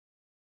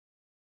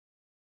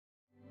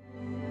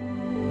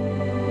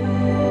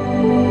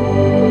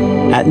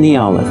At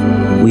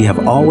Neolith, we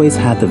have always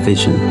had the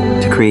vision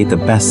to create the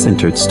best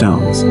sintered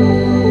stones.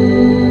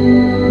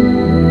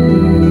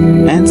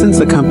 And since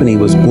the company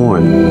was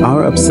born,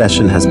 our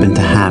obsession has been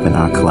to have in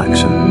our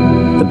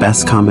collection the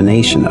best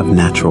combination of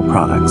natural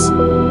products.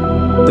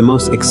 The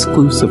most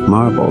exclusive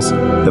marbles,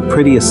 the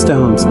prettiest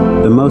stones,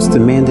 the most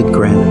demanded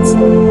granites,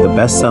 the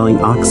best-selling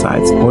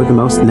oxides, or the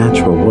most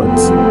natural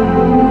woods.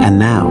 And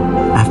now,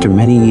 after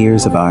many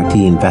years of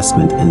R&D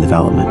investment and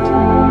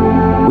development,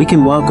 we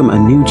can welcome a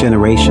new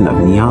generation of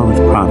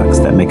Neolith products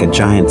that make a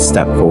giant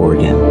step forward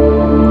in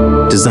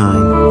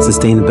design,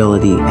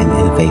 sustainability, and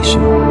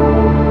innovation.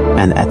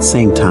 And at the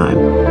same time,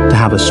 to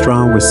have a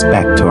strong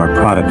respect to our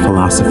product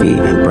philosophy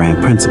and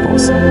brand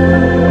principles.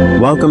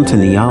 Welcome to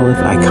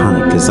Neolith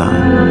Iconic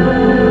Design,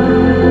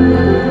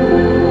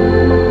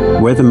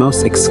 where the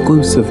most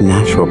exclusive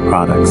natural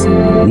products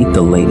meet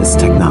the latest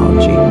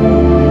technology.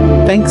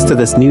 Thanks to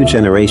this new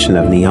generation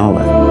of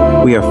Neolith,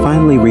 we are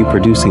finally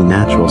reproducing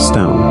natural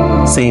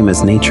stone, same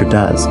as nature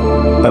does,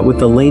 but with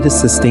the latest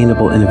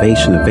sustainable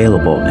innovation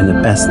available and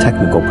the best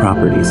technical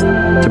properties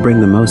to bring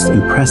the most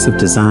impressive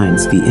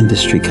designs the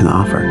industry can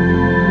offer.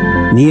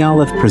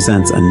 Neolith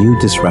presents a new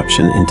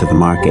disruption into the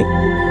market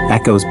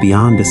that goes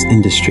beyond this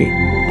industry,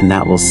 and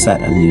that will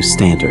set a new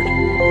standard,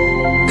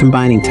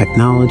 combining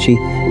technology,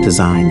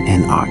 design,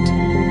 and art.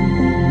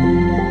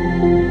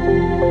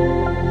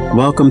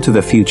 Welcome to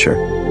the future.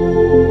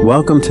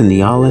 Welcome to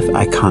Neolith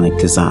Iconic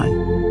Design.